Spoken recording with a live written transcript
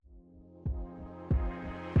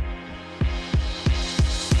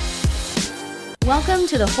Welcome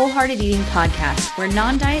to the Wholehearted Eating Podcast, where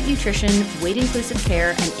non-diet nutrition, weight-inclusive care,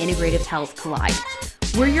 and integrative health collide.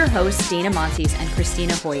 We're your hosts, Dana Montes and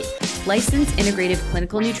Christina Hoyt, licensed integrative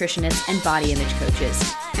clinical nutritionists and body image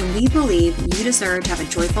coaches. And we believe you deserve to have a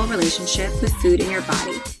joyful relationship with food in your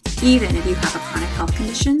body, even if you have a chronic health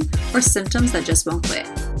condition or symptoms that just won't quit.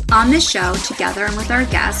 On this show, together and with our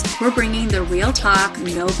guests, we're bringing the real talk,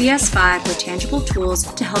 no BS vibe with tangible tools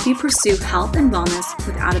to help you pursue health and wellness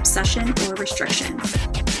without obsession or restriction.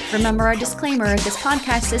 Remember our disclaimer, this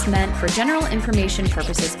podcast is meant for general information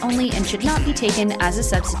purposes only and should not be taken as a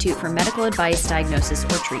substitute for medical advice, diagnosis,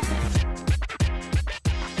 or treatment.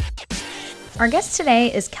 Our guest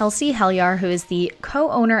today is Kelsey Helyar, who is the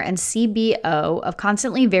co-owner and CBO of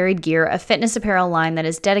Constantly Varied Gear, a fitness apparel line that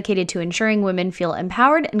is dedicated to ensuring women feel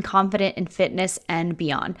empowered and confident in fitness and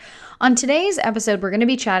beyond. On today's episode, we're going to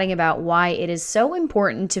be chatting about why it is so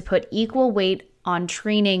important to put equal weight on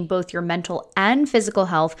training both your mental and physical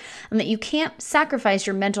health, and that you can't sacrifice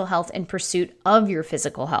your mental health in pursuit of your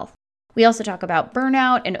physical health. We also talk about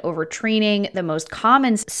burnout and overtraining, the most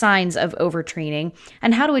common signs of overtraining,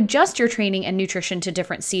 and how to adjust your training and nutrition to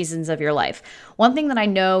different seasons of your life. One thing that I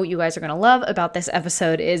know you guys are going to love about this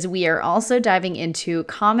episode is we are also diving into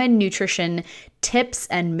common nutrition tips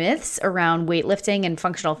and myths around weightlifting and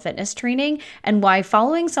functional fitness training, and why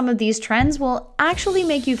following some of these trends will actually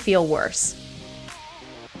make you feel worse.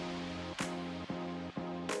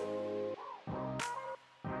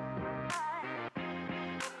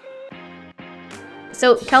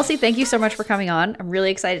 So Kelsey, thank you so much for coming on. I'm really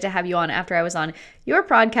excited to have you on after I was on your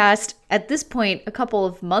podcast at this point a couple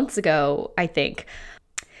of months ago, I think.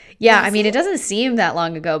 Yeah, I mean, it doesn't seem that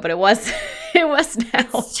long ago, but it was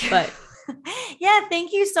now. But yeah,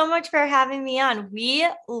 thank you so much for having me on. We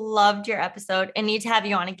loved your episode and need to have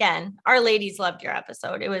you on again. Our ladies loved your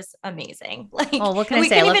episode. It was amazing. Oh, what can I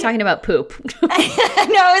say? I love talking about poop. No, it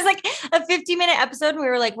was like a 50-minute episode and we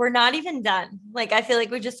were like, we're not even done. I feel like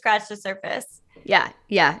we just scratched the surface.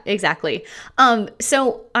 Yeah, exactly.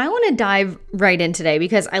 So I want to dive right in today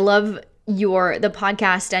because I love the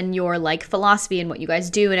podcast and your philosophy and what you guys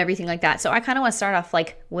do and everything like that. So I kind of want to start off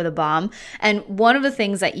with a bomb. And one of the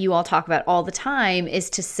things that you all talk about all the time is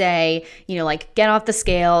to say, get off the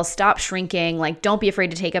scale, stop shrinking, don't be afraid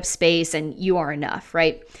to take up space, and you are enough,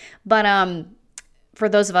 right? But for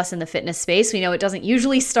those of us in the fitness space, we know it doesn't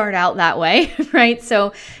usually start out that way, right?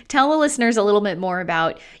 So tell the listeners a little bit more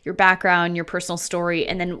about your background, your personal story,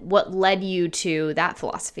 and then what led you to that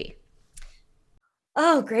philosophy.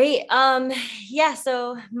 Oh, great.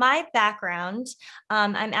 So my background,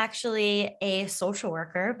 I'm actually a social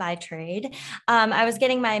worker by trade. I was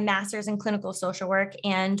getting my master's in clinical social work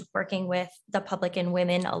and working with the public and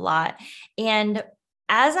women a lot. And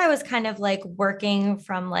as I was kind of working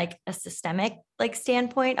from a systemic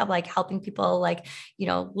standpoint of helping people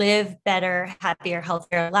live better, happier,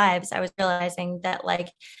 healthier lives, I was realizing that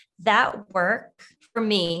that work for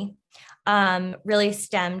me really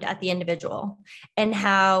stemmed at the individual and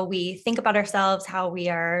how we think about ourselves, how we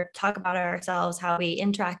talk about ourselves, how we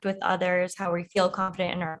interact with others, how we feel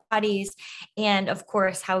confident in our bodies, and of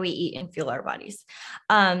course, how we eat and fuel our bodies.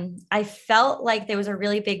 I felt like there was a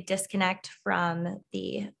really big disconnect from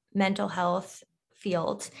the mental health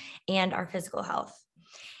field and our physical health.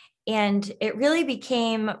 And it really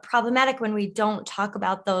became problematic when we don't talk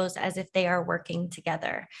about those as if they are working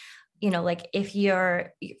together. If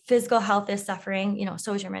your physical health is suffering,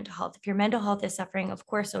 so is your mental health. If your mental health is suffering, of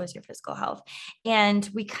course, so is your physical health. And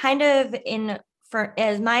we kind of,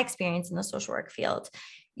 as my experience in the social work field,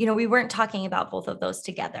 we weren't talking about both of those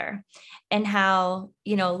together, and how,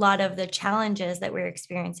 a lot of the challenges that we're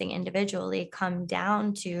experiencing individually come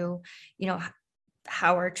down to,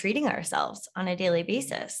 how we're treating ourselves on a daily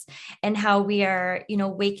basis, and how we are,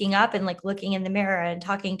 waking up and looking in the mirror and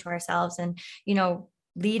talking to ourselves and,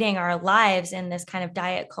 leading our lives in this kind of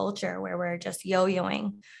diet culture where we're just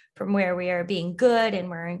yo-yoing from where we are being good and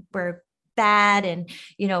we're bad. And,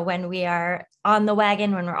 when we are on the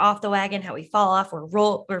wagon, when we're off the wagon, how we fall off,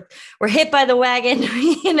 we're hit by the wagon,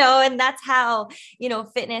 and that's how,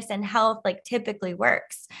 fitness and health typically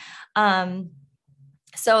works.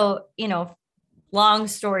 So, long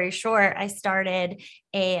story short, I started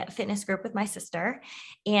a fitness group with my sister,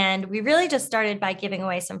 and we really just started by giving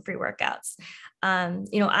away some free workouts.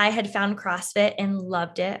 I had found CrossFit and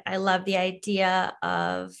loved it. I love the idea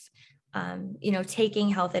of, taking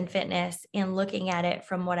health and fitness and looking at it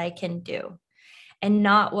from what I can do and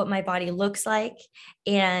not what my body looks like,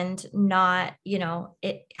 and not,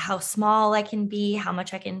 how small I can be, how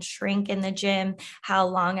much I can shrink in the gym, how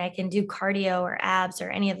long I can do cardio or abs or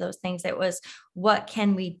any of those things. It was, what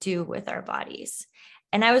can we do with our bodies?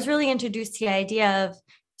 And I was really introduced to the idea of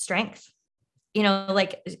strength.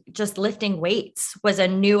 Like just lifting weights was a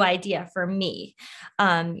new idea for me.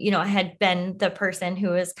 I had been the person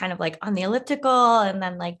who was kind of like on the elliptical and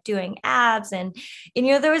then like doing abs and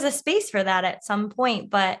there was a space for that at some point.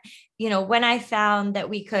 But, when I found that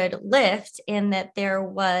we could lift and that there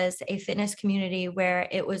was a fitness community where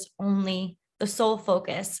it was only the sole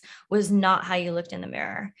focus was not how you looked in the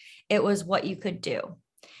mirror. It was what you could do.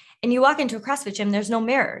 And you walk into a CrossFit gym, there's no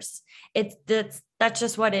mirrors. That's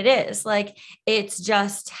just what it is. Like, it's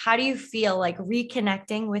just, how do you feel, like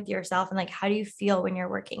reconnecting with yourself, and like, how do you feel when you're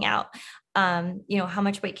working out? How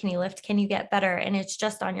much weight can you lift? Can you get better? And it's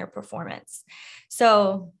just on your performance.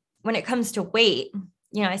 So when it comes to weight,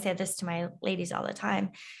 I say this to my ladies all the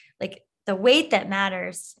time, like the weight that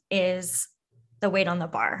matters is the weight on the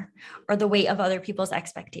bar or the weight of other people's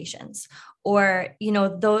expectations, or,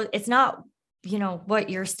 though it's not what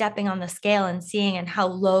you're stepping on the scale and seeing and how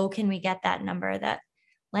low can we get that number. That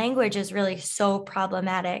language is really so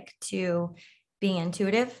problematic to being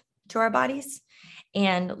intuitive to our bodies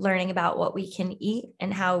and learning about what we can eat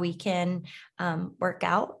and how we can work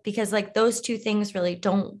out, because like those two things really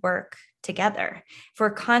don't work together. If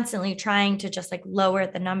we're constantly trying to just like lower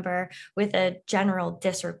the number with a general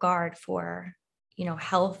disregard for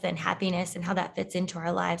health and happiness and how that fits into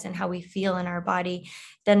our lives and how we feel in our body,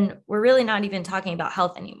 then we're really not even talking about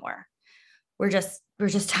health anymore. We're just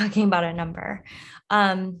talking about a number.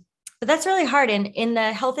 But that's really hard. And in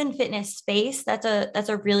the health and fitness space, that's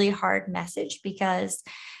a really hard message because,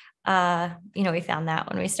 we found that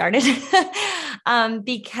when we started,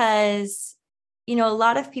 because, a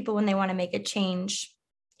lot of people, when they want to make a change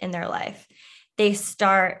in their life, they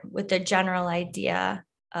start with the general idea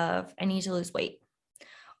of, I need to lose weight.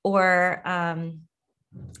 Or,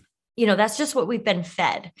 that's just what we've been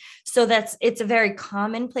fed. So it's a very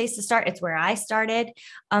common place to start. It's where I started.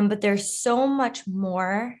 But there's so much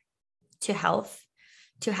more to health,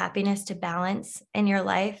 to happiness, to balance in your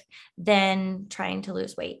life than trying to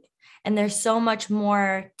lose weight. And there's so much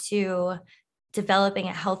more to developing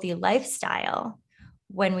a healthy lifestyle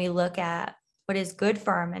when we look at what is good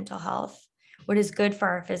for our mental health, what is good for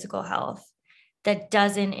our physical health, that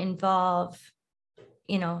doesn't involve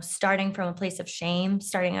starting from a place of shame,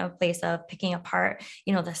 starting a place of picking apart,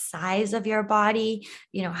 the size of your body,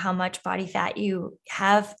 how much body fat you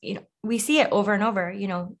have. We see it over and over.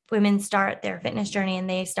 Women start their fitness journey and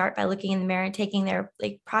they start by looking in the mirror and taking their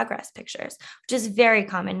like progress pictures, which is very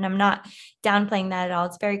common. And I'm not downplaying that at all.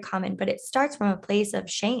 It's very common, but it starts from a place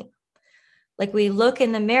of shame. Like, we look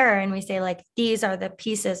in the mirror and we say, like, these are the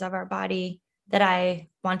pieces of our body that I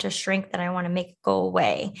want to shrink, that I want to make go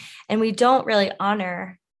away. And we don't really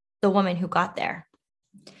honor the woman who got there.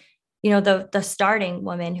 The starting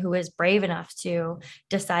woman who was brave enough to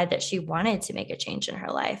decide that she wanted to make a change in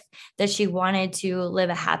her life, that she wanted to live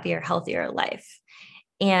a happier, healthier life.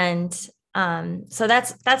 And so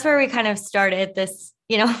that's where we kind of started this,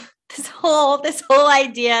 this whole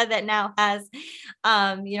idea that now has,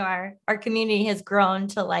 our community has grown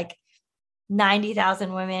to like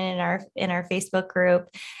 90,000 women in our Facebook group,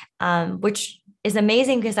 which is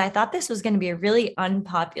amazing because I thought this was going to be a really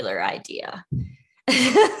unpopular idea.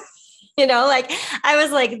 Like I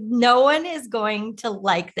was like, no one is going to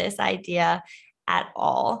like this idea at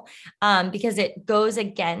all, because it goes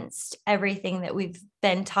against everything that we've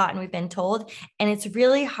been taught and we've been told. And it's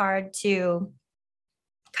really hard to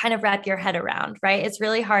kind of wrap your head around, right? It's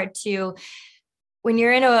really hard to, when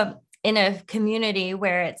you're in a community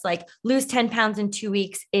where it's like lose 10 pounds in 2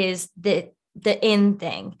 weeks is the in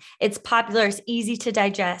thing. It's popular. It's easy to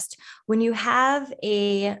digest. When you have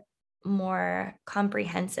a more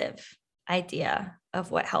comprehensive idea of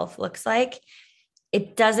what health looks like,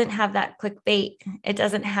 it doesn't have that clickbait. It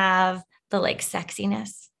doesn't have the like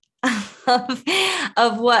sexiness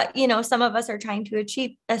of what, some of us are trying to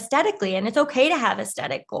achieve aesthetically. And it's okay to have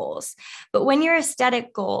aesthetic goals. But when your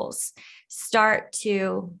aesthetic goals start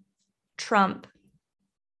to trump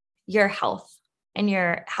your health and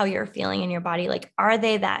how you're feeling in your body, like, are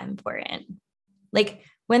they that important? Like,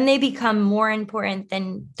 when they become more important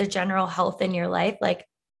than the general health in your life, like,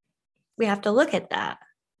 we have to look at that,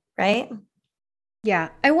 right? Yeah,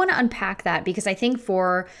 I want to unpack that because I think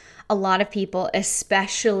for a lot of people,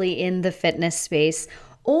 especially in the fitness space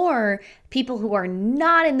or people who are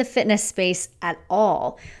not in the fitness space at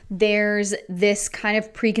all, there's this kind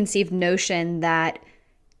of preconceived notion that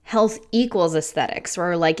health equals aesthetics,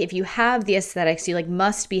 or like if you have the aesthetics, you like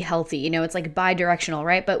must be healthy. It's like bi-directional,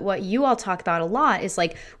 right? But what you all talk about a lot is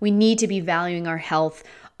like we need to be valuing our health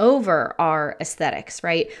over our aesthetics,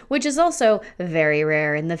 right? Which is also very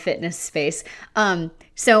rare in the fitness space.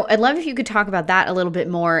 So I'd love if you could talk about that a little bit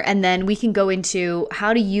more, and then we can go into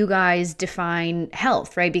how do you guys define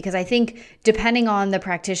health, right? Because I think depending on the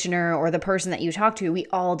practitioner or the person that you talk to, we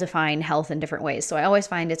all define health in different ways. So I always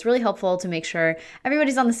find it's really helpful to make sure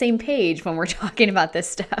everybody's on the same page when we're talking about this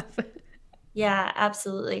stuff. Yeah,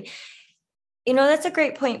 absolutely. That's a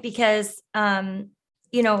great point because,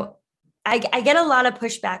 I get a lot of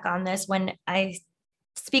pushback on this when I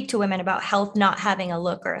speak to women about health not having a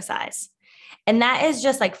look or a size. And that is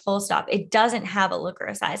just like full stop. It doesn't have a look or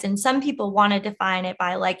a size. And some people want to define it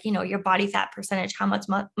by like, your body fat percentage, how much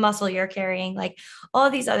muscle you're carrying, like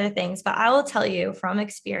all these other things. But I will tell you from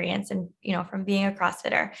experience and, from being a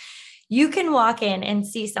CrossFitter, you can walk in and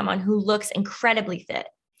see someone who looks incredibly fit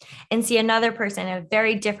and see another person in a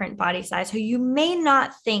very different body size who you may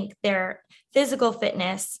not think their physical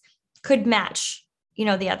fitness could match,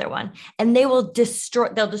 the other one. And they'll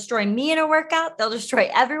destroy me in a workout. They'll destroy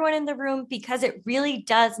everyone in the room because it really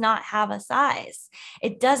does not have a size.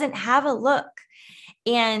 It doesn't have a look.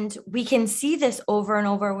 And we can see this over and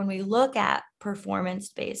over when we look at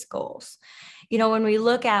performance-based goals. When we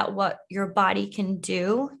look at what your body can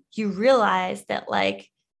do, you realize that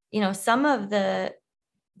some of the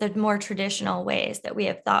more traditional ways that we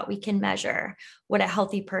have thought we can measure what a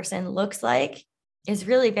healthy person looks like is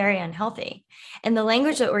really very unhealthy. And the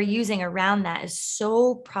language that we're using around that is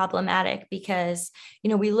so problematic because,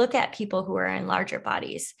 we look at people who are in larger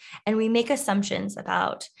bodies and we make assumptions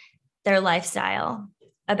about their lifestyle,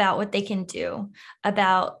 about what they can do,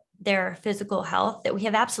 about their physical health that we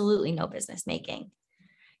have absolutely no business making.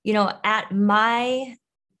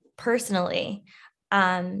 Personally,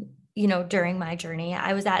 during my journey,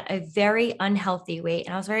 I was at a very unhealthy weight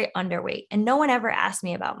and I was very underweight and no one ever asked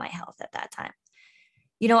me about my health at that time.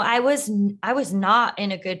 I was not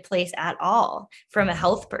in a good place at all from a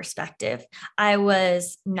health perspective. I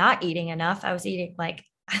was not eating enough. I was eating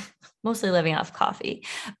mostly living off coffee,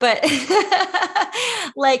 but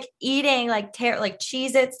eating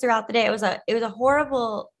Cheez-Its throughout the day. It was a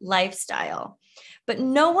horrible lifestyle, but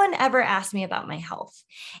no one ever asked me about my health.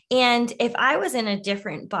 And if I was in a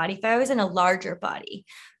different body, if I was in a larger body,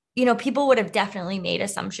 people would have definitely made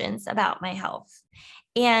assumptions about my health.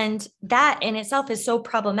 And that in itself is so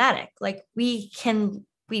problematic. We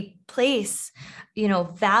place,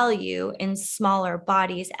 value in smaller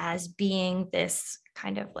bodies as being this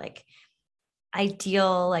kind of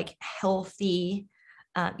ideal, healthy,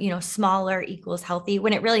 smaller equals healthy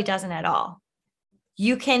when it really doesn't at all.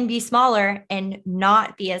 You can be smaller and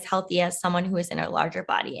not be as healthy as someone who is in a larger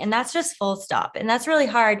body. And that's just full stop. And that's really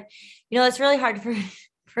hard. It's really hard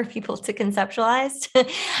for people to conceptualize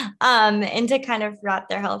and to kind of wrap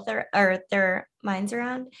their health or their minds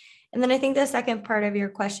around. And then I think the second part of your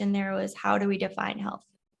question there was, how do we define health?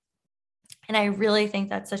 And I really think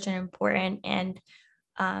that's such an important and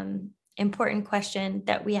important question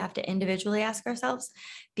that we have to individually ask ourselves,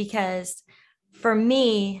 because for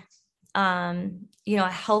me, a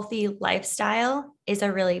healthy lifestyle is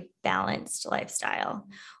a really balanced lifestyle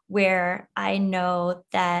where I know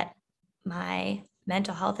that my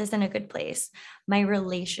mental health is in a good place. My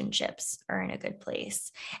relationships are in a good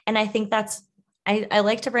place. And I think I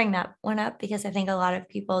like to bring that one up because I think a lot of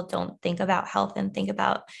people don't think about health and think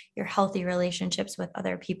about your healthy relationships with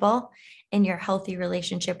other people and your healthy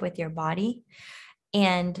relationship with your body.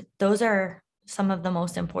 And those are some of the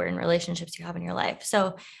most important relationships you have in your life.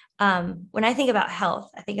 So when I think about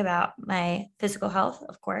health, I think about my physical health,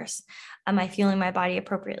 of course. Am I fueling my body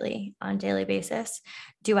appropriately on a daily basis?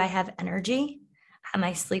 Do I have energy? Am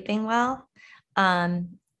I sleeping well?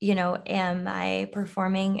 Am I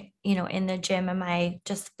performing, in the gym? Am I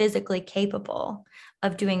just physically capable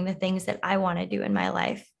of doing the things that I want to do in my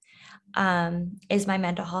life? Is my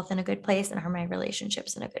mental health in a good place, and are my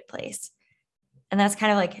relationships in a good place? And that's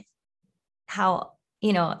kind of how,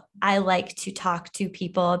 I like to talk to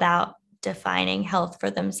people about defining health for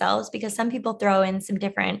themselves, because some people throw in some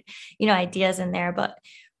different, ideas in there. But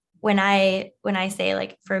when I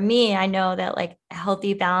say for me, I know that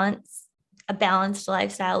a balanced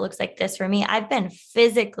lifestyle looks like this for me. I've been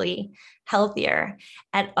physically healthier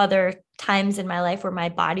at other times in my life where my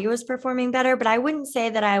body was performing better, but I wouldn't say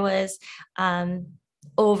that I was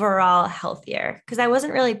overall healthier because I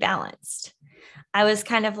wasn't really balanced. I was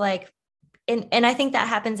kind of and I think that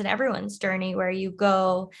happens in everyone's journey where you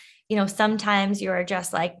go, sometimes you're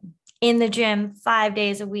just in the gym 5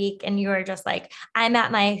 days a week and you're just I'm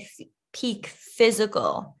at my peak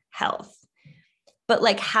physical health.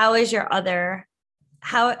 But how is your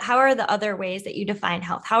how are the other ways that you define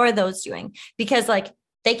health? How are those doing? Because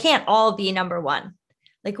they can't all be number one.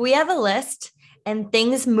 Like we have a list and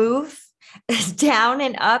things move down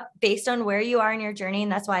and up based on where you are in your journey.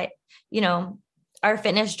 And that's why, our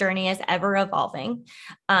fitness journey is ever evolving.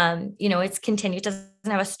 It's continued, it doesn't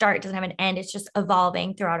have a start, it doesn't have an end. It's just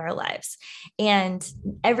evolving throughout our lives. And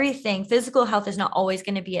everything, physical health is not always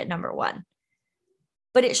going to be at number one,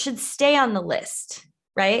 but it should stay on the list,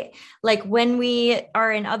 right? Like when we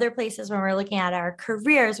are in other places, when we're looking at our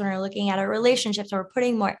careers, when we're looking at our relationships, when we're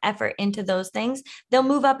putting more effort into those things, they'll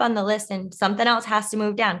move up on the list and something else has to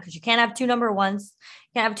move down because you can't have two number ones.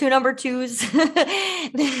 You can't have two number twos.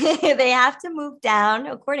 They have to move down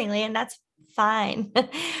accordingly, and that's fine.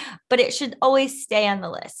 But it should always stay on the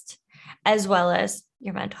list, as well as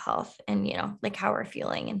your mental health and, like how we're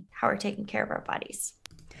feeling and how we're taking care of our bodies.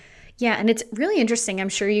 Yeah. And it's really interesting. I'm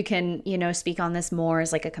sure you can, speak on this more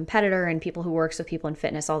as like a competitor and people who works with people in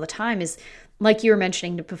fitness all the time is like you were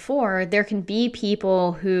mentioning before, there can be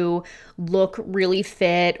people who look really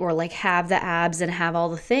fit or like have the abs and have all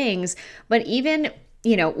the things, but even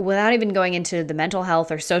without even going into the mental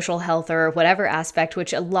health or social health or whatever aspect,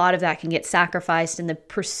 which a lot of that can get sacrificed in the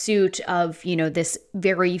pursuit of, this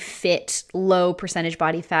very fit, low percentage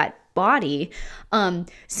body fat body.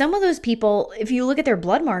 Some of those people, if you look at their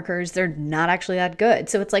blood markers, they're not actually that good.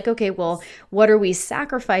 So it's like, okay, well, what are we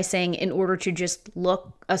sacrificing in order to just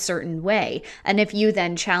look a certain way? And if you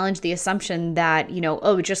then challenge the assumption that,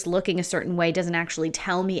 just looking a certain way doesn't actually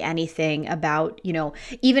tell me anything about,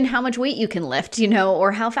 even how much weight you can lift,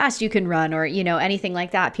 or how fast you can run or, anything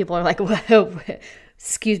like that, people are like, whoa,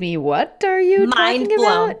 excuse me, what are you Mind talking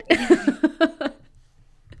blown. about?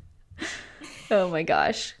 Oh my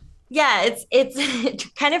gosh. Yeah,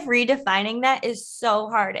 it's kind of redefining that is so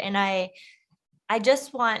hard. And I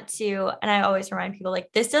just want to, and I always remind people like,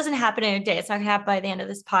 this doesn't happen in a day. It's not going to happen by the end of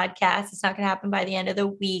this podcast. It's not going to happen by the end of the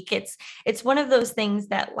week. It's one of those things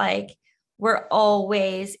that like, we're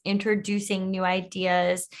always introducing new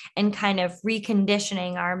ideas and kind of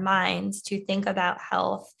reconditioning our minds to think about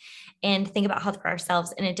health and think about health for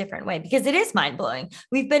ourselves in a different way, because it is mind blowing.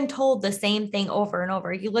 We've been told the same thing over and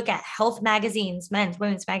over. You look at health magazines, men's,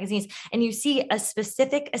 women's magazines, and you see a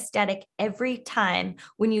specific aesthetic every time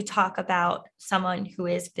when you talk about someone who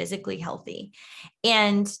is physically healthy.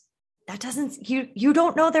 And that doesn't, you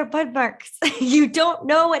don't know their blood marks. You don't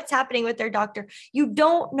know what's happening with their doctor. You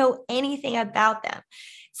don't know anything about them.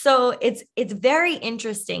 So it's very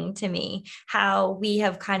interesting to me how we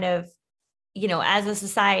have kind of, as a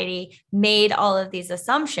society made all of these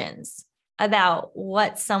assumptions about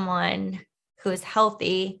what someone who is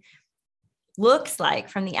healthy looks like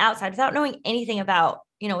from the outside without knowing anything about,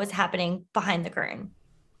 what's happening behind the curtain.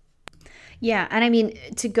 Yeah. And I mean,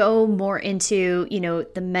 to go more into,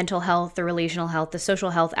 the mental health, the relational health, the social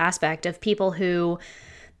health aspect of people who,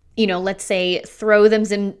 let's say throw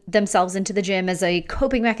themselves into the gym as a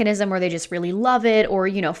coping mechanism, or they just really love it, or,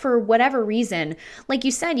 for whatever reason, like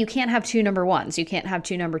you said, you can't have two number ones, you can't have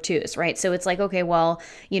two number twos, right? So it's like, okay, well,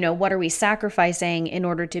 what are we sacrificing in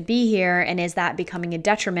order to be here? And is that becoming a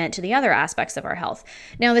detriment to the other aspects of our health?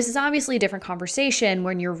 Now, this is obviously a different conversation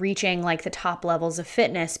when you're reaching like the top levels of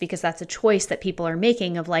fitness, because that's a choice that people are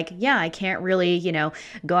making of like, yeah, I can't really,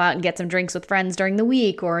 go out and get some drinks with friends during the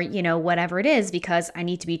week, or, whatever it is, because I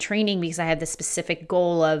need to be training because I have the specific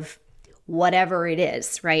goal of whatever it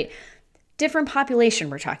is, right? Different population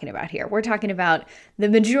we're talking about here. We're talking about the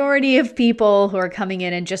majority of people who are coming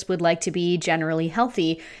in and just would like to be generally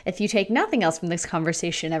healthy. If you take nothing else from this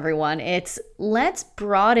conversation, everyone, it's let's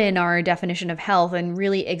broaden our definition of health and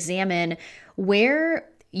really examine where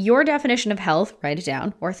your definition of health, write it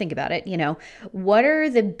down or think about it, what are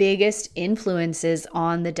the biggest influences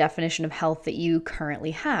on the definition of health that you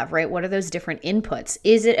currently have, right? What are those different inputs?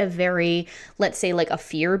 Is it a very, let's say like a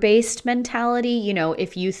fear-based mentality?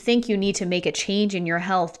 If you think you need to make a change in your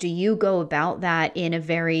health, do you go about that in a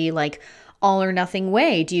very like all or nothing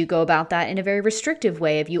way? Do you go about that in a very restrictive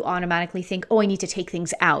way if you automatically think, oh, I need to take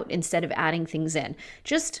things out instead of adding things in?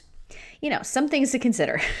 Just, some things to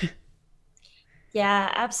consider.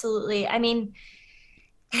 Yeah, absolutely. I mean,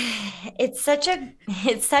 it's such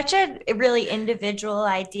a really individual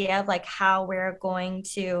idea of like how we're going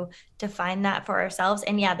to define that for ourselves.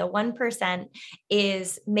 And yeah, the 1%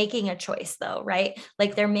 is making a choice though, right?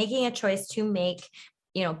 Like they're making a choice to make,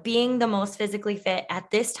 being the most physically fit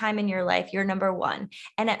at this time in your life, you're number one.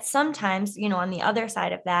 And at sometimes, on the other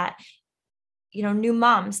side of that, new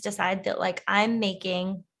moms decide that like I'm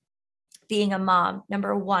making being a mom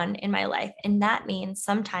number one in my life. And that means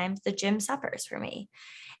sometimes the gym suffers for me.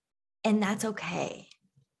 And that's okay.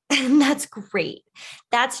 And that's great.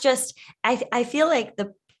 That's just, I feel like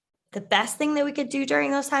the best thing that we could do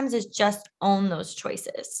during those times is just own those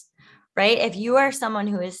choices, right? If you are someone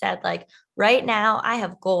who has said like, right now I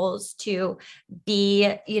have goals to be,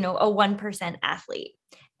 a 1% athlete,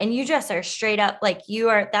 and you just are straight up like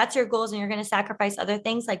that's your goals and you're going to sacrifice other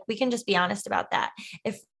things. Like, we can just be honest about that.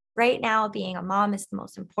 If right now being a mom is the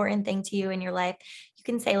most important thing to you in your life, you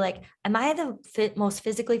can say like, am I the most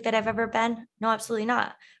physically fit I've ever been? No, absolutely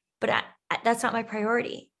not. But that's not my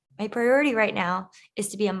priority. My priority right now is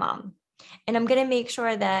to be a mom. And I'm going to make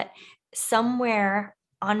sure that somewhere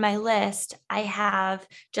on my list, I have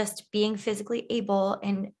just being physically able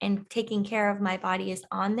and taking care of my body is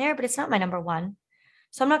on there, but it's not my number one.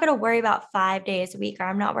 So I'm not going to worry about 5 days a week, or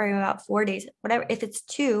I'm not worrying about 4 days, whatever. If it's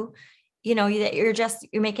two, that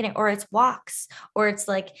you're making it, or it's walks, or it's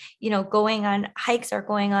like, going on hikes, or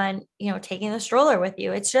going on, taking the stroller with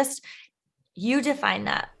you. It's just, you define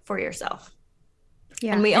that for yourself.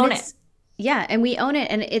 Yeah. And we own it. Yeah. And we own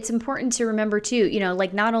it. And it's important to remember too,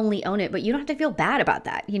 like, not only own it, but you don't have to feel bad about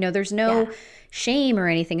that. There's no shame or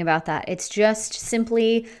anything about that. It's just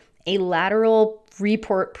simply a lateral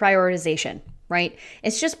report prioritization, right?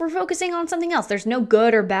 It's just, we're focusing on something else. There's no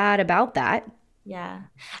good or bad about that. Yeah.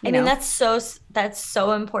 I mean, that's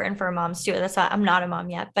so important for moms too. That's why I'm not a mom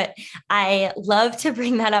yet, but I love to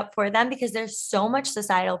bring that up for them, because there's so much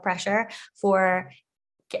societal pressure for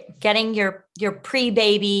getting your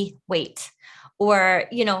pre-baby weight, or,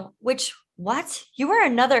 you were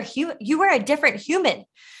another human. You were a different human.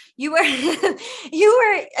 You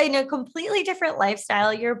were in a completely different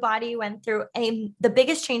lifestyle. Your body went through the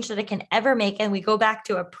biggest change that it can ever make. And we go back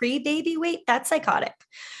to a pre-baby weight. That's psychotic.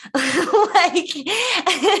 Like,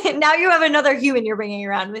 now you have another human you're bringing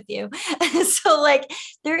around with you. So like,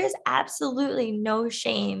 there is absolutely no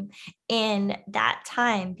shame in that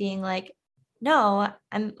time being like, no,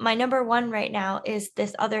 my number one right now is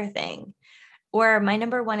this other thing, or my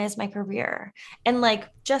number one is my career, and like,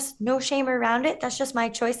 just no shame around it. That's just my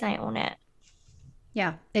choice and I own it.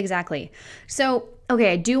 Yeah, exactly. So,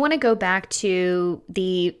 okay, I do want to go back to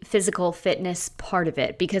the physical fitness part of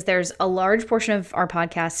it, because there's a large portion of our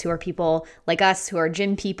podcasts who are people like us, who are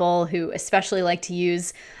gym people, who especially like to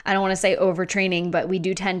use, I don't want to say overtraining, but we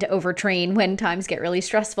do tend to overtrain when times get really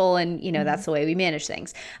stressful, and that's the way we manage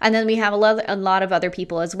things. And then we have a lot of other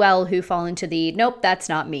people as well who fall into the nope, that's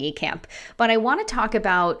not me camp. But I want to talk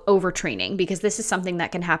about overtraining, because this is something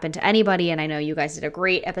that can happen to anybody, and I know you guys did a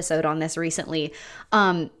great episode on this recently.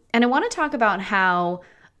 And I want to talk about how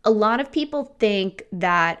a lot of people think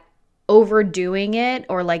that overdoing it,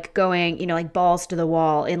 or like going, like balls to the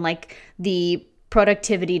wall in like the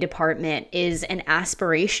productivity department, is an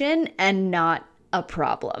aspiration and not a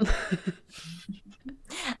problem.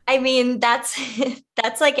 I mean, that's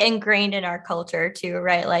like ingrained in our culture too,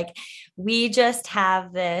 right? Like, we just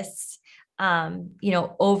have this,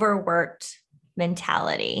 overworked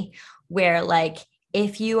mentality where, like,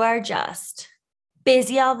 if you are just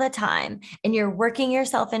busy all the time and you're working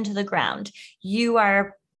yourself into the ground, you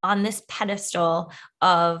are on this pedestal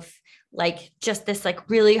of like just this like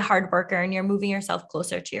really hard worker, and you're moving yourself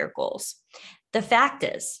closer to your goals. The fact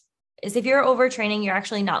is if you're overtraining, you're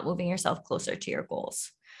actually not moving yourself closer to your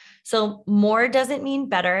goals. So more doesn't mean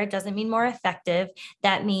better. It doesn't mean more effective.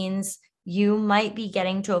 That means you might be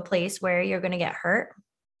getting to a place where you're going to get hurt.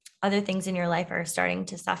 Other things in your life are starting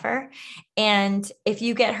to suffer. And if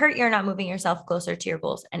you get hurt, you're not moving yourself closer to your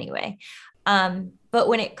goals anyway. But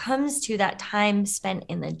when it comes to that time spent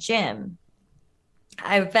in the gym,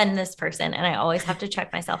 I've been this person and I always have to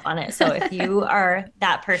check myself on it. So if you are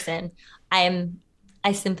that person,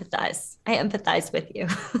 I sympathize. I empathize with you.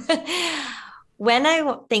 When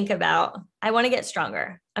I think about, I want to get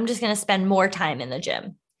stronger, I'm just going to spend more time in the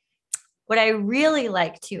gym. What I really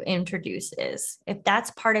like to introduce is, if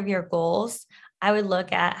that's part of your goals, I would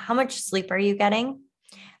look at how much sleep are you getting?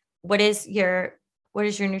 What does your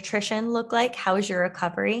nutrition look like? How is your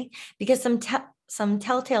recovery? Because some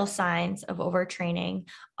telltale signs of overtraining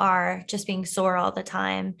are just being sore all the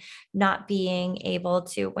time, not being able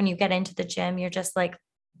to, when you get into the gym, you're just like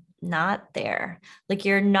not there. Like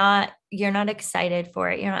you're not excited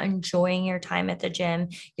for it. You're not enjoying your time at the gym.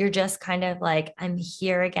 You're just kind of like, I'm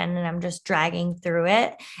here again and I'm just dragging through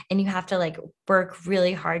it. And you have to like work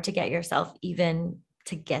really hard to get yourself even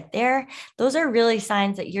to get there. Those are really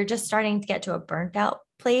signs that you're just starting to get to a burnt out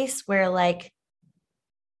place where like,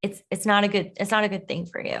 it's not a good thing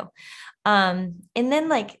for you. And then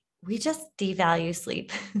like, we just devalue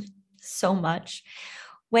sleep so much.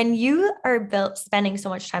 When you are spending so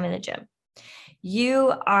much time in the gym,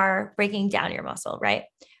 you are breaking down your muscle, right?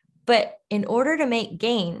 But in order to make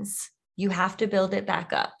gains, you have to build it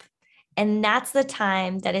back up. And that's the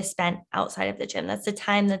time that is spent outside of the gym. That's the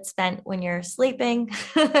time that's spent when you're sleeping,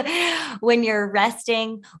 when you're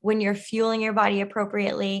resting, when you're fueling your body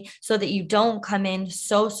appropriately so that you don't come in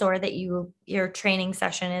so sore that your training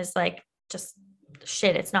session is like just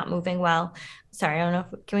shit, it's not moving well. Sorry, I don't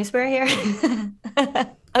know can we swear here?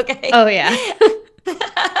 Okay. Oh yeah.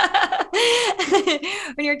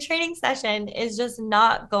 When your training session is just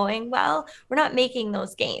not going well, we're not making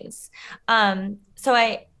those gains. So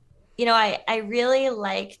I really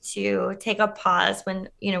like to take a pause when,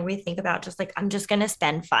 we think about just like, I'm just going to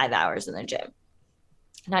spend 5 hours in the gym.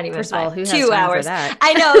 Not even First of all, who has 2 time hours. for that?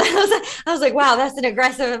 I know. I was like, wow, that's an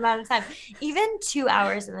aggressive amount of time. Even 2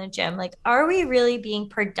 hours in the gym, like, are we really being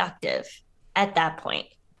productive at that point?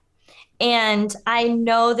 And I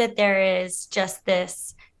know that there is just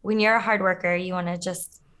this, when you're a hard worker, you want to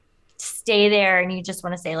just stay there and you just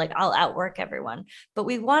want to say like, I'll outwork everyone, but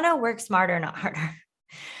we want to work smarter, not harder.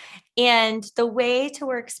 And the way to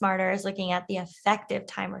work smarter is looking at the effective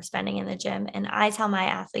time we're spending in the gym. And I tell my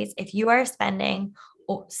athletes, if you are spending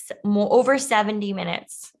over 70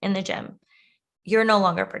 minutes in the gym, you're no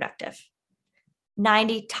longer productive.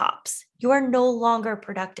 90 tops, you are no longer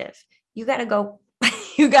productive. You got to go.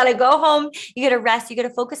 You got to go home. You got to rest. You got to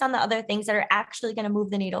focus on the other things that are actually going to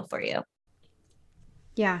move the needle for you.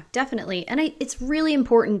 Yeah, definitely. And it's really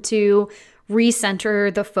important to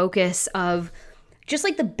recenter the focus of just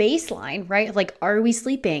like the baseline, right? Like, are we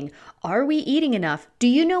sleeping? Are we eating enough? Do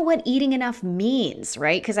you know what eating enough means,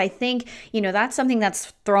 right? Because I think, that's something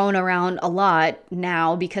that's thrown around a lot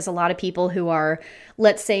now because a lot of people who are,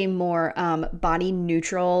 let's say, more body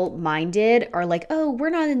neutral minded are like, oh, we're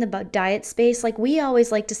not in the diet space. Like, we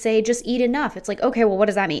always like to say, just eat enough. It's like, okay, well, what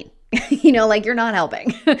does that mean? Like you're not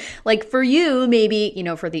helping. Like for you, maybe,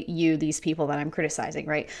 for these people that I'm criticizing,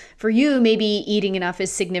 right? For you, maybe eating enough is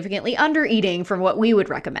significantly under eating from what we would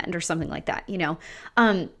recommend or something like that,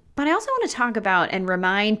 But I also want to talk about and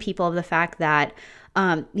remind people of the fact that,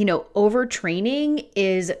 overtraining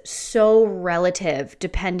is so relative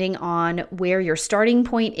depending on where your starting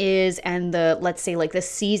point is and let's say like the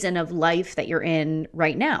season of life that you're in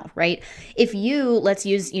right now, right? If let's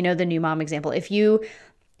use, the new mom example. If you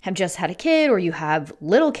have just had a kid or you have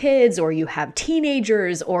little kids or you have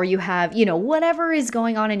teenagers or you have, whatever is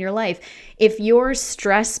going on in your life, if your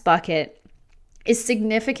stress bucket is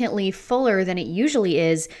significantly fuller than it usually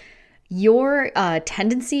is, your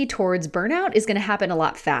tendency towards burnout is going to happen a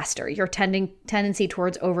lot faster. Your tendency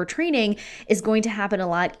towards overtraining is going to happen a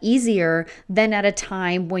lot easier than at a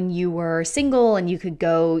time when you were single and you could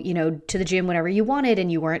go, to the gym whenever you wanted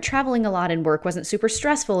and you weren't traveling a lot and work wasn't super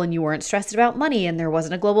stressful and you weren't stressed about money and there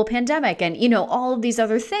wasn't a global pandemic and, all of these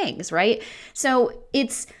other things, right? So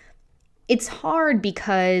it's hard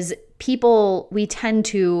because we tend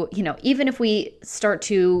to, even if we start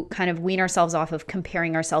to kind of wean ourselves off of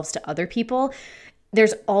comparing ourselves to other people,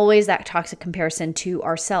 there's always that toxic comparison to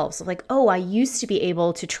ourselves. Like, oh, I used to be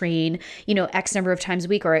able to train, X number of times a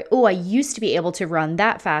week, or, oh, I used to be able to run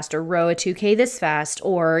that fast or row a 2K this fast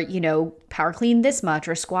or, power clean this much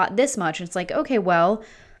or squat this much. And it's like, okay, well,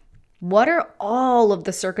 what are all of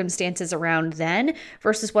the circumstances around then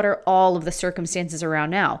versus what are all of the circumstances around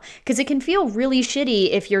now? Because it can feel really shitty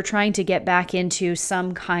if you're trying to get back into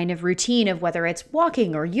some kind of routine of whether it's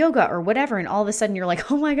walking or yoga or whatever. And all of a sudden you're like,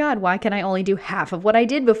 oh my God, why can I only do half of what I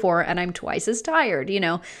did before? And I'm twice as tired.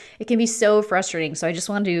 It can be so frustrating. So I just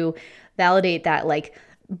want to validate that like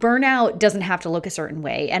burnout doesn't have to look a certain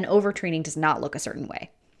way and overtraining does not look a certain way.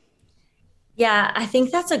 Yeah, I think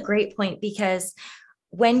that's a great point because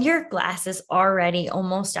when your glass is already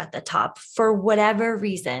almost at the top for whatever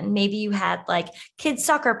reason, maybe you had like kids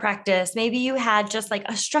soccer practice, maybe you had just like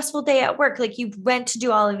a stressful day at work, like you went to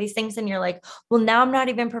do all of these things and you're like, well, now I'm not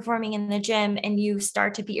even performing in the gym, and you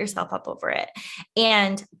start to beat yourself up over it.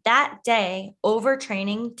 And that day,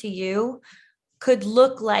 overtraining to you could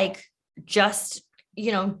look like just,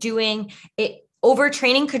 doing it.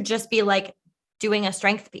 Overtraining could just be like doing a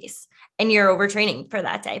strength piece. And you're overtraining for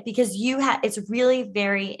that day because it's really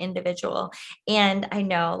very individual. And I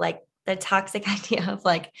know like the toxic idea of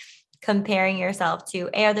like comparing yourself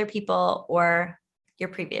to other people or your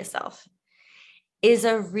previous self is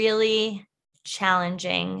a really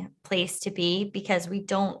challenging place to be because we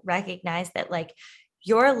don't recognize that like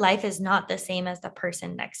your life is not the same as the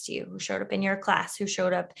person next to you who showed up in your class, who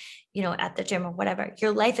showed up, at the gym or whatever.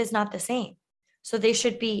 Your life is not the same. So they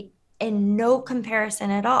should be in no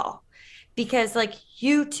comparison at all. Because like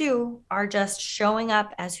you too are just showing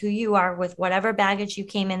up as who you are with whatever baggage you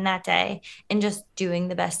came in that day and just doing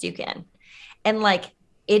the best you can. And like,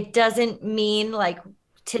 it doesn't mean like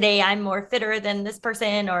today I'm more fitter than this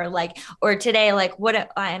person, or today, like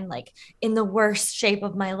I'm like in the worst shape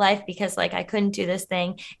of my life because like I couldn't do this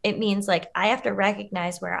thing. It means like I have to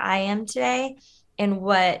recognize where I am today and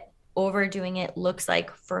what overdoing it looks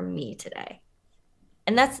like for me today.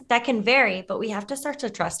 And that can vary, but we have to start to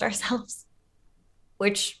trust ourselves,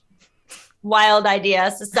 which wild idea.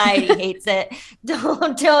 Society hates it.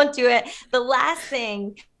 Don't do it. The last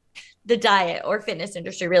thing the diet or fitness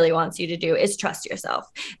industry really wants you to do is trust yourself,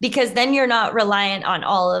 because then you're not reliant on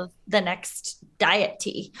all of the next diet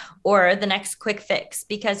tea or the next quick fix,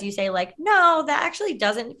 because you say like, no, that actually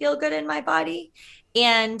doesn't feel good in my body.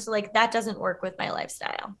 And like, that doesn't work with my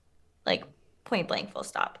lifestyle, like point blank, full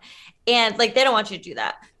stop. And like, they don't want you to do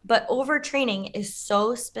that. But overtraining is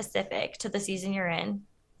so specific to the season you're in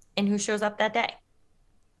and who shows up that day.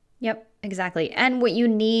 Yep, exactly. And what you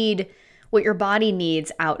need, what your body needs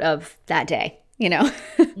out of that day, you know?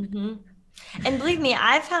 Mm-hmm. And believe me,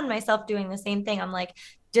 I've found myself doing the same thing. I'm like,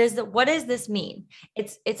 what does this mean?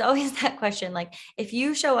 It's always that question. Like if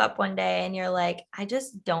you show up one day and you're like, I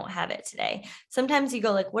just don't have it today. Sometimes you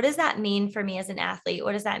go like, what does that mean for me as an athlete?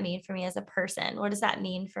 What does that mean for me as a person? What does that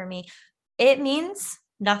mean for me? It means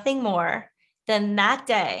nothing more than that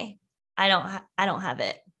day I don't have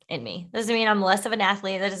it in me. Doesn't mean I'm less of an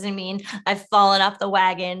athlete. That doesn't mean I've fallen off the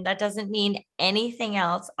wagon. That doesn't mean anything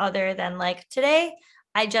else other than like today,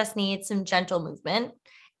 I just need some gentle movement.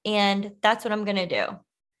 And that's what I'm going to do.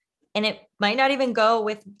 And it might not even go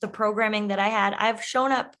with the programming that I had. I've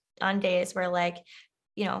shown up on days where like,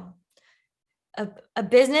 you know, a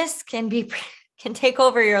business can take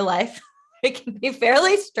over your life. It can be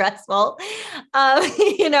fairly stressful.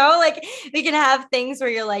 You know, like we can have things where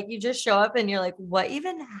you're like, you just show up and you're like, what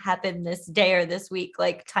even happened this day or this week?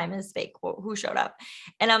 Like time is fake. Who showed up?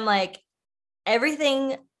 And I'm like,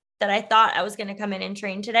 everything that I thought I was going to come in and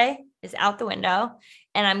train today is out the window,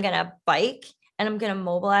 and I'm going to bike and I'm going to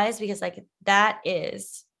mobilize, because like that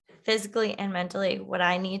is physically and mentally what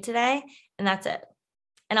I need today. And that's it.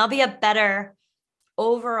 And I'll be a better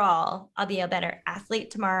athlete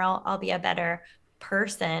tomorrow. I'll be a better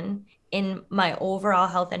person in my overall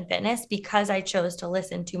health and fitness because I chose to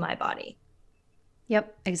listen to my body.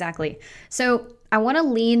 Yep, exactly. So I want to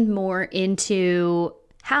lean more into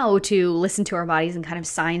how to listen to our bodies and kind of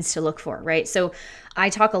signs to look for, right? So I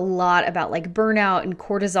talk a lot about like burnout and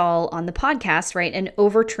cortisol on the podcast, right? And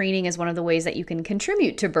overtraining is one of the ways that you can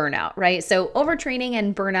contribute to burnout, right? So overtraining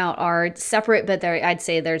and burnout are separate, but I'd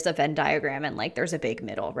say there's a Venn diagram and like there's a big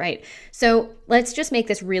middle, right? So let's just make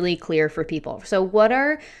this really clear for people. So what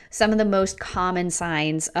are some of the most common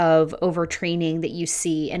signs of overtraining that you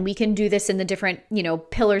see? And we can do this in the different,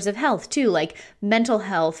 pillars of health too, like mental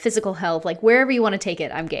health, physical health, like wherever you want to take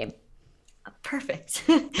it, I'm game. Perfect.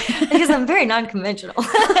 Because I'm very non-conventional.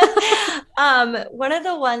 One of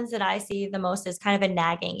the ones that I see the most is kind of a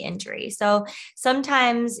nagging injury. So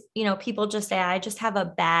sometimes, people just say, I just have a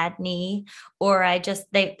bad knee, or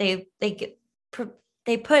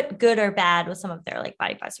they put good or bad with some of their like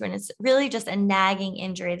body parts, and it's really just a nagging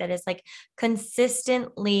injury that is like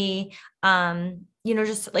consistently,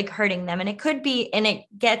 just like hurting them. And it could be, and it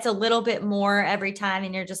gets a little bit more every time.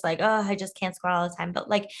 And you're just like, oh, I just can't squat all the time. But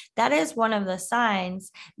like, that is one of the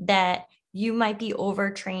signs that you might be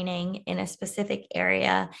overtraining in a specific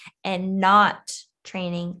area and not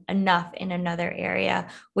training enough in another area,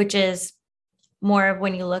 which is more of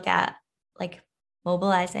when you look at like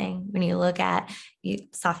mobilizing, when you look at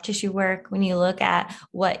soft tissue work, when you look at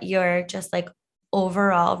what your just like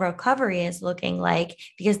overall recovery is looking like,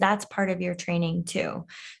 because that's part of your training too.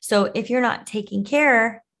 So if you're not taking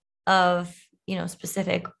care of,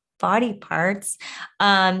 specific body parts,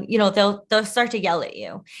 they'll start to yell at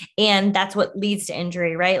you. And that's what leads to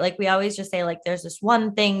injury, right? Like we always just say like, there's this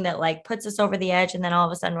one thing that like puts us over the edge and then all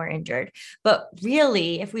of a sudden we're injured. But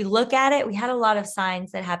really, if we look at it, we had a lot of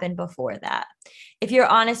signs that happened before that. If you're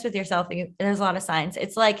honest with yourself, there's a lot of signs.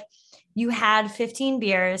 It's like, you had 15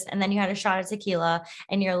 beers and then you had a shot of tequila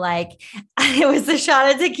and you're like, it was the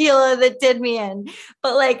shot of tequila that did me in.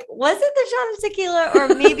 But like, was it the shot of tequila, or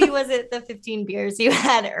maybe was it the 15 beers you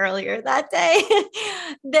had earlier that day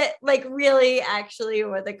that like really actually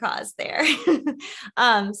were the cause there?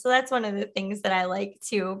 So that's one of the things that I like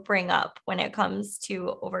to bring up when it comes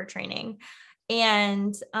to overtraining.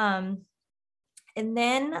 And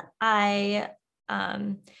then I,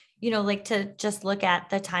 like to just look at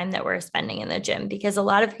the time that we're spending in the gym, because a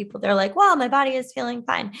lot of people, they're like, well, my body is feeling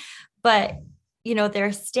fine. But,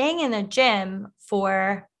 they're staying in the gym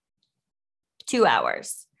for 2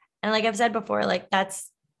 hours. And like I've said before, like that's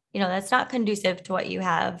not conducive to what you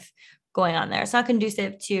have going on there. It's not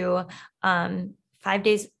conducive to 5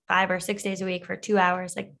 5 or 6 days a week for 2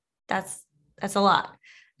 hours, like that's a lot.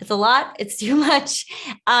 It's a lot. It's too much.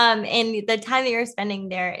 And the time that you're spending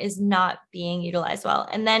there is not being utilized well.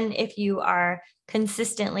 And then if you are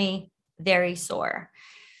consistently very sore.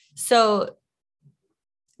 So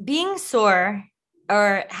being sore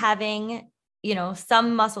or having,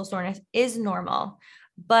 some muscle soreness is normal,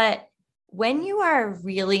 but when you are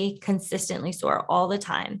really consistently sore all the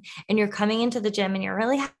time and you're coming into the gym and you're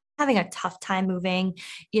really having a tough time moving,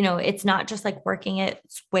 it's not just like working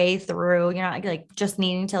its way through, you're not like just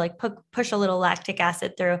needing to like push a little lactic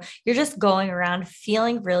acid through, you're just going around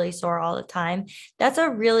feeling really sore all the time. That's a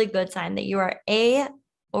really good sign that you are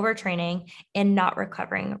overtraining and not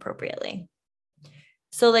recovering appropriately.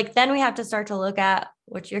 So like, then we have to start to look at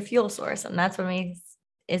what's your fuel source. And that's when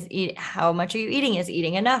how much are you eating? Is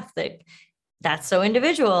eating enough? That's so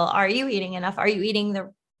individual. Are you eating enough? Are you eating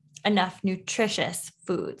enough nutritious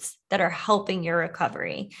foods that are helping your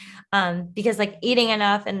recovery? Because like eating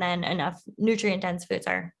enough and then enough nutrient dense foods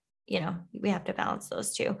are, we have to balance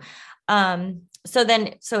those two.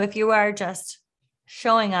 So if you are just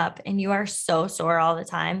showing up and you are so sore all the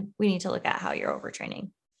time, we need to look at how you're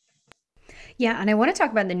overtraining. Yeah. And I want to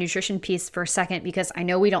talk about the nutrition piece for a second, because I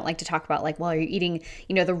know we don't like to talk about like, well, are you eating,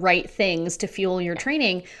 the right things to fuel your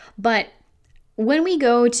training? But when we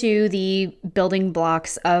go to the building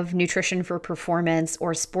blocks of nutrition for performance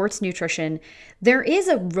or sports nutrition, there is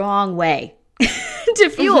a wrong way to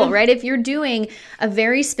fuel, right? If you're doing a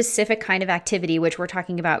very specific kind of activity, which we're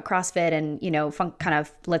talking about CrossFit and, kind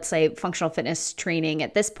of, let's say, functional fitness training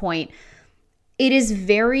at this point, it is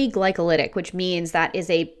very glycolytic, which means that it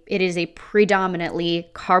is a predominantly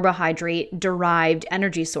carbohydrate-derived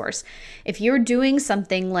energy source. If you're doing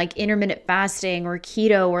something like intermittent fasting or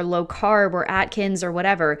keto or low carb or Atkins or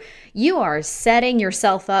whatever, you are setting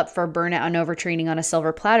yourself up for burnout and overtraining on a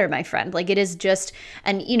silver platter, my friend. Like, it is just,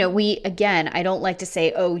 and I don't like to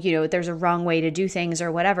say, there's a wrong way to do things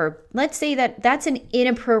or whatever. Let's say that that's an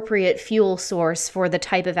inappropriate fuel source for the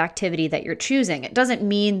type of activity that you're choosing. It doesn't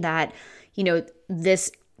mean that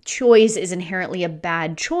this choice is inherently a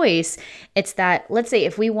bad choice. It's that, let's say,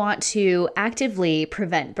 if we want to actively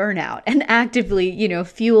prevent burnout and actively,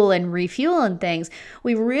 fuel and refuel and things,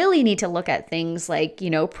 we really need to look at things like,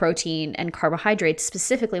 protein and carbohydrates,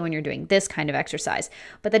 specifically when you're doing this kind of exercise.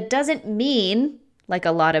 But that doesn't mean, like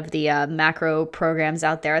a lot of the macro programs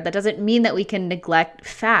out there, that doesn't mean that we can neglect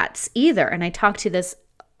fats either. And I talk to this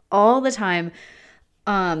all the time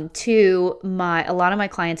to a lot of my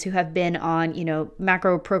clients who have been on,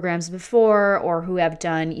 macro programs before, or who have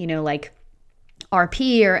done, like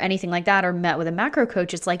RP or anything like that, or met with a macro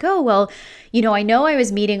coach. It's like, oh, well, I know I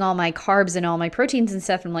was meeting all my carbs and all my proteins and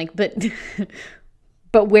stuff. I'm like,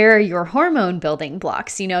 but where are your hormone building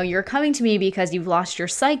blocks? You're coming to me because you've lost your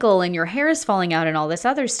cycle and your hair is falling out and all this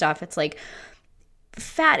other stuff. It's like,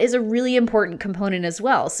 fat is a really important component as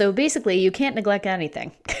well. So basically, you can't neglect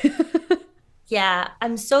anything. Yeah,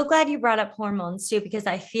 I'm so glad you brought up hormones too, because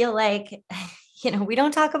I feel like, we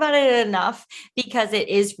don't talk about it enough because it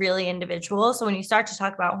is really individual. So when you start to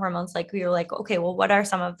talk about hormones, like we were like, okay, well, what are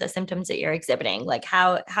some of the symptoms that you're exhibiting? Like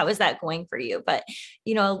how is that going for you? But,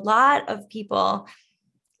 a lot of people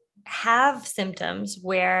have symptoms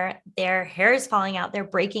where their hair is falling out, they're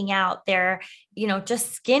breaking out, their,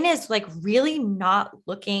 just skin is like really not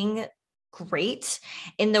looking great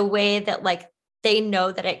in the way that like they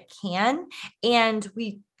know that it can. And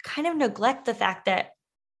we kind of neglect the fact that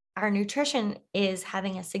our nutrition is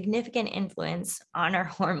having a significant influence on our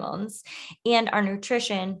hormones, and our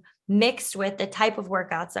nutrition mixed with the type of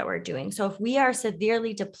workouts that we're doing. So if we are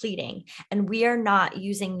severely depleting and we are not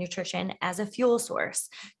using nutrition as a fuel source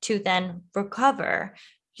to then recover,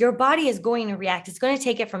 your body is going to react. It's going to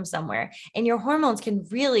take it from somewhere, and your hormones can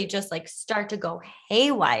really just like start to go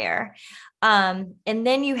haywire. And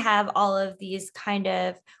then you have all of these kind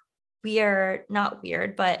of not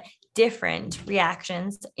weird, but different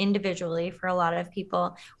reactions individually for a lot of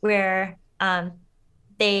people, where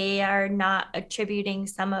they are not attributing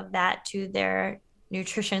some of that to their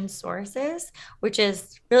nutrition sources, which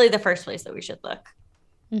is really the first place that we should look.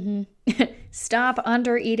 Mm-hmm. Stop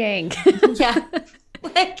under eating. Yeah.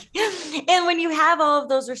 And when you have all of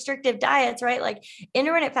those restrictive diets, right? Like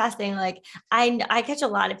intermittent fasting, like I catch a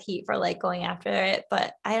lot of heat for like going after it,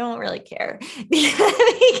 but I don't really care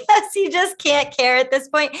because you just can't care at this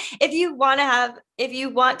point. If you want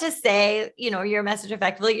to say, your message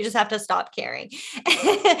effectively, you just have to stop caring.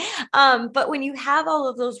 But when you have all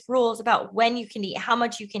of those rules about when you can eat, how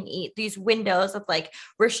much you can eat, these windows of like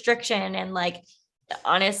restriction and like,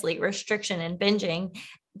 honestly, restriction and binging,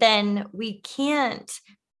 then we can't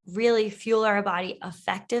really fuel our body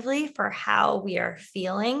effectively for how we are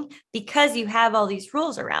feeling, because you have all these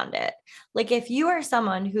rules around it. Like if you are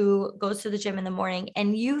someone who goes to the gym in the morning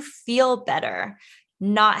and you feel better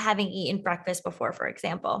not having eaten breakfast before, for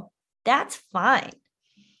example, that's fine.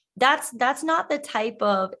 That's not the type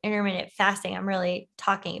of intermittent fasting I'm really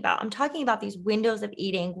talking about. I'm talking about these windows of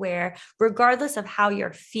eating where regardless of how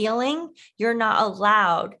you're feeling, you're not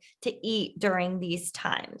allowed to eat during these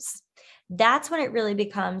times. That's when it really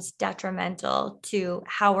becomes detrimental to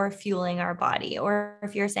how we're fueling our body. Or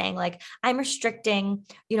if you're saying like, I'm restricting,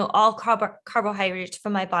 all carbohydrates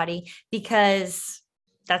from my body because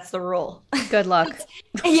that's the rule. Good luck.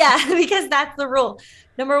 Yeah, because that's the rule.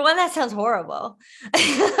 Number one, that sounds horrible.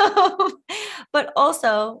 But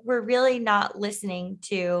also, we're really not listening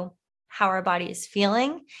to how our body is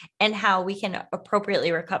feeling and how we can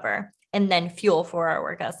appropriately recover and then fuel for our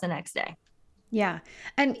workouts the next day. Yeah.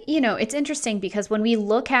 And, it's interesting because when we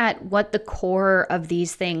look at what the core of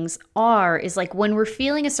these things are, is like when we're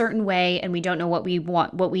feeling a certain way and we don't know what we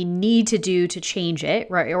want, what we need to do to change it,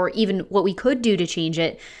 right? Or even what we could do to change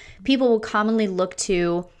it, people will commonly look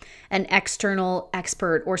to an external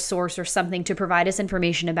expert or source or something to provide us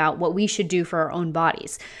information about what we should do for our own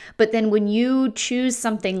bodies. But then when you choose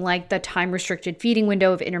something like the time restricted feeding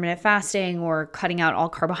window of intermittent fasting or cutting out all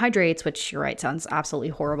carbohydrates, which you're right, sounds absolutely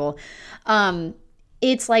horrible.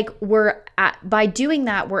 It's like by doing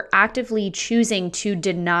that, we're actively choosing to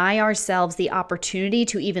deny ourselves the opportunity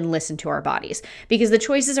to even listen to our bodies because the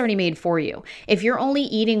choice is already made for you. If you're only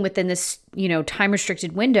eating within this, time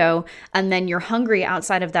restricted window and then you're hungry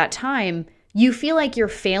outside of that time, you feel like you're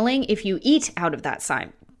failing if you eat out of that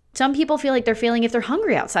time. Some people feel like they're failing if they're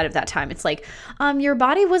hungry outside of that time. It's like, your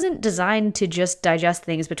body wasn't designed to just digest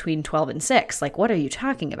things between 12 and 6. Like, what are you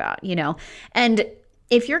talking about? And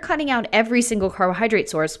if you're cutting out every single carbohydrate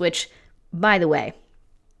source, which, by the way,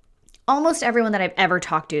 almost everyone that I've ever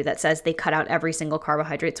talked to that says they cut out every single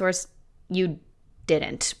carbohydrate source, you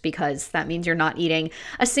didn't, because that means you're not eating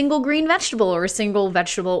a single green vegetable or a single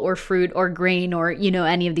vegetable or fruit or grain or,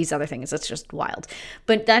 any of these other things. It's just wild.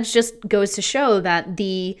 But that just goes to show that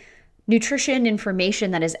the nutrition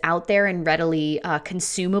information that is out there and readily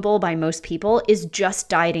consumable by most people is just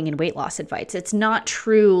dieting and weight loss advice. It's not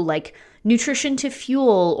true like nutrition to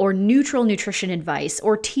fuel or neutral nutrition advice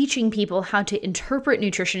or teaching people how to interpret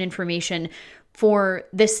nutrition information for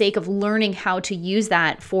the sake of learning how to use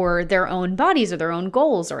that for their own bodies or their own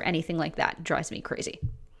goals or anything like that. It drives me crazy.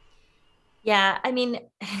 Yeah, I mean,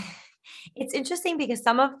 it's interesting because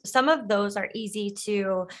some of those are easy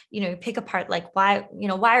to, pick apart, like why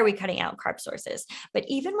are we cutting out carb sources? But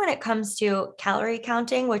even when it comes to calorie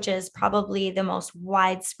counting, which is probably the most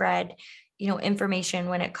widespread information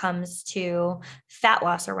when it comes to fat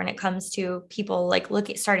loss or when it comes to people like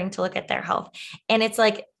starting to look at their health. And it's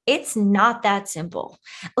like, it's not that simple.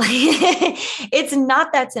 Like, it's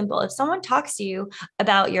not that simple. If someone talks to you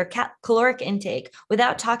about your caloric intake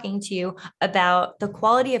without talking to you about the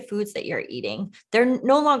quality of foods that you're eating, they're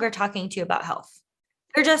no longer talking to you about health.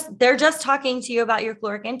 They're just talking to you about your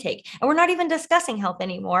caloric intake. And we're not even discussing health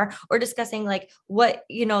anymore or discussing like what,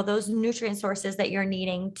 those nutrient sources that you're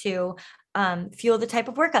needing to fuel the type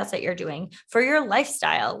of workouts that you're doing for your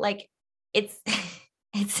lifestyle. Like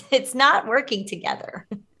it's not working together.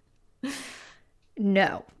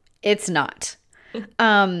 No, it's not.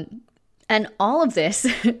 And all of this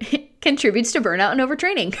contributes to burnout and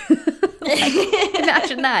overtraining. Like,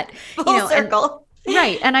 imagine that. Full circle.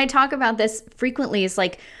 Right. And I talk about this frequently. It's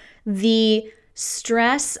like the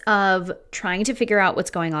stress of trying to figure out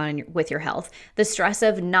what's going on with your health, the stress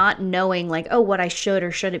of not knowing like, oh, what I should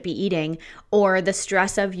or shouldn't be eating, or the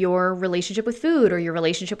stress of your relationship with food or your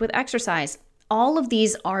relationship with exercise. All of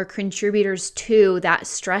these are contributors to that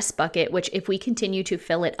stress bucket, which if we continue to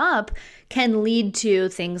fill it up can lead to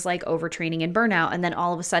things like overtraining and burnout. And then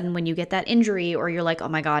all of a sudden when you get that injury or you're like, oh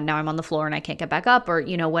my God, now I'm on the floor and I can't get back up or,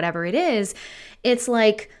 whatever it is, it's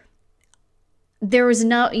like there was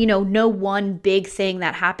no one big thing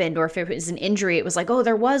that happened. Or if it was an injury, it was like, oh,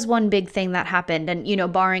 there was one big thing that happened.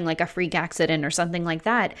 And, barring like a freak accident or something like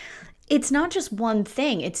that. It's not just one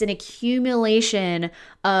thing. It's an accumulation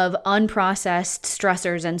of unprocessed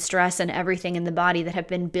stressors and stress and everything in the body that have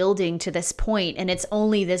been building to this point. And it's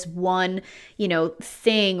only this one,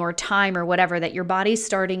 thing or time or whatever that your body's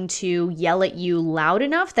starting to yell at you loud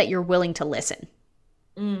enough that you're willing to listen.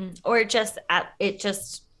 Or it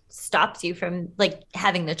just stops you from like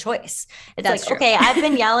having the choice. It's That's like, true. okay, I've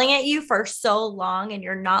been yelling at you for so long and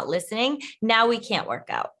you're not listening. Now we can't work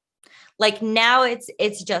out. Like now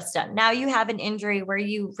it's just done. Now you have an injury where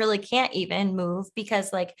you really can't even move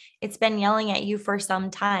because like it's been yelling at you for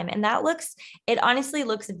some time. And it honestly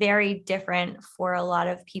looks very different for a lot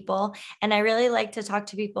of people. And I really like to talk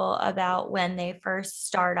to people about when they're first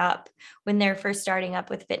starting up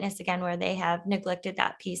with fitness again, where they have neglected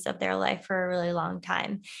that piece of their life for a really long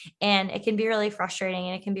time. And it can be really frustrating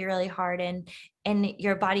and it can be really hard, and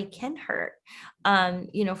your body can hurt.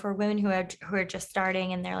 For women who are just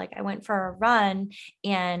starting and they're like, I went for a run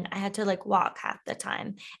and I had to like walk half the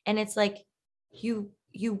time. And it's like, you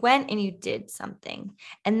went and you did something,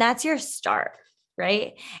 and that's your start,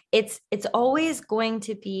 right? It's always going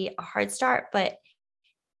to be a hard start, but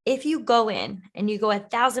if you go in and you go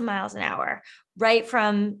 1,000 miles an hour, right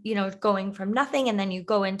from, going from nothing, and then you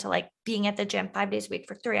go into like being at the gym 5 days a week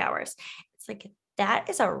for 3 hours, it's like, that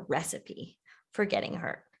is a recipe for getting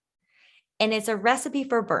hurt. And it's a recipe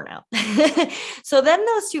for burnout. So then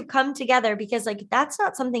those two come together, because like, that's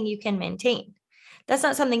not something you can maintain. That's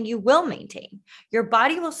not something you will maintain. Your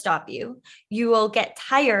body will stop you. You will get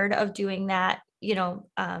tired of doing that,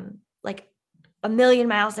 like 1,000,000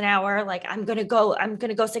 miles an hour. Like I'm going to go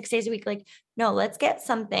 6 days a week. Like, no, let's get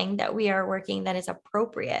something that we are working that is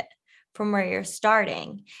appropriate from where you're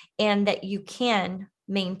starting and that you can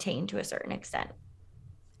maintain to a certain extent.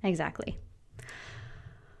 Exactly.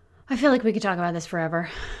 I feel like we could talk about this forever.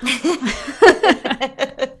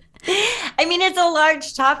 I mean, it's a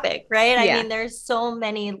large topic, right? Yeah. I mean, there's so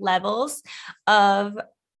many levels of,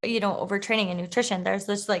 overtraining and nutrition. There's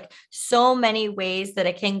just like so many ways that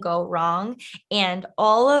it can go wrong. And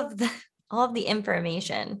all of the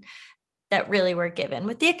information that really we're given,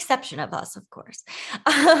 with the exception of us, of course,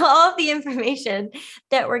 all of the information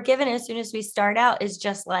that we're given as soon as we start out is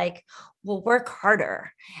just like, well, work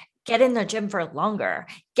harder, get in the gym for longer,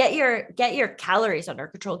 get your calories under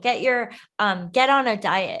control, get on a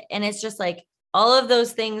diet. And it's just like, all of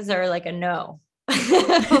those things are like a no.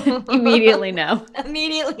 Immediately no.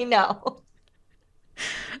 Immediately no.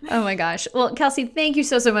 Oh my gosh. Well, Kelsey, thank you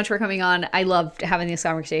so much for coming on. I loved having this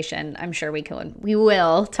conversation. I'm sure we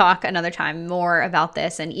will talk another time more about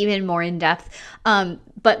this and even more in depth.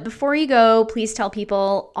 But before you go, please tell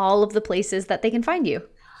people all of the places that they can find you.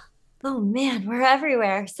 Oh man, we're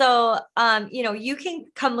everywhere. So, you can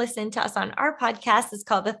come listen to us on our podcast. It's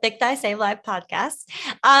called the Thick Thigh Save Life podcast,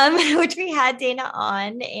 which we had Dana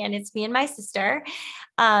on, and it's me and my sister.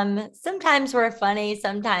 Sometimes we're funny.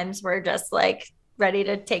 Sometimes we're just like ready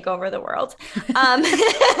to take over the world.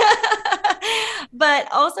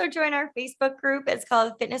 But also join our Facebook group. It's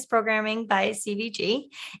called Fitness Programming by CVG.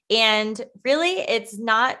 And really, it's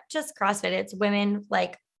not just CrossFit. It's women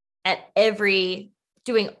like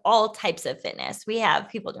doing all types of fitness. We have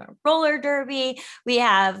people doing roller derby. We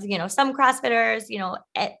have, some CrossFitters,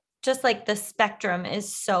 just like the spectrum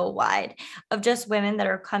is so wide of just women that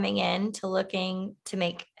are coming in to looking to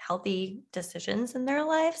make healthy decisions in their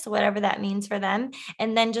life. So whatever that means for them,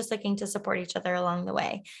 and then just looking to support each other along the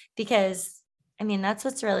way, because I mean, that's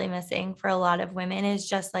what's really missing for a lot of women, is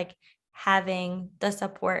just like having the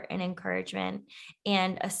support and encouragement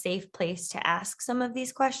and a safe place to ask some of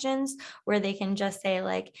these questions, where they can just say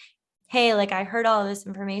like, hey, like I heard all of this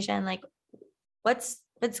information, like what's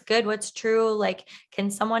good, what's true, like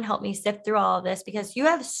can someone help me sift through all of this, because you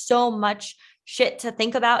have so much shit to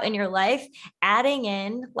think about in your life. Adding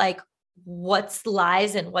in like what's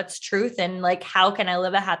lies and what's truth and like how can I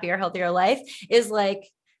live a happier, healthier life is like,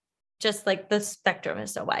 just like the spectrum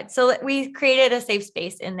is so wide. So we created a safe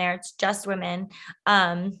space in there. It's just women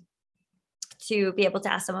to be able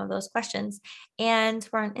to ask some of those questions. And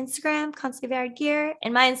we're on Instagram, Constantly Varied Gear.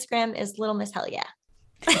 And my Instagram is Little Miss Hell Yeah.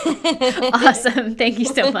 Awesome. Thank you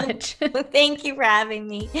so much. Thank you for having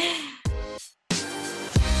me.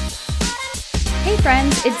 Hey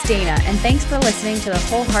friends, it's Dana, and thanks for listening to the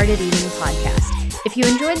Wholehearted Eating Podcast. If you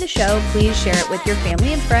enjoyed the show, please share it with your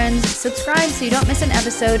family and friends, subscribe so you don't miss an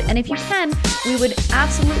episode, and if you can, we would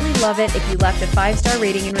absolutely love it if you left a 5-star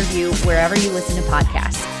rating and review wherever you listen to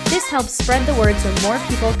podcasts. This helps spread the word so more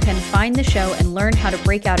people can find the show and learn how to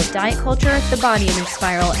break out of diet culture, the body image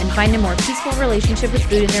spiral, and find a more peaceful relationship with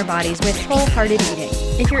food in their bodies with wholehearted eating.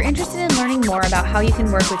 If you're interested in learning more about how you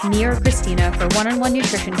can work with me or Christina for one-on-one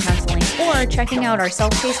nutrition counseling or checking out our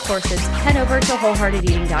self-paced courses, head over to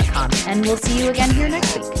wholeheartedeating.com, and we'll see you again here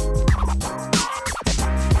next week.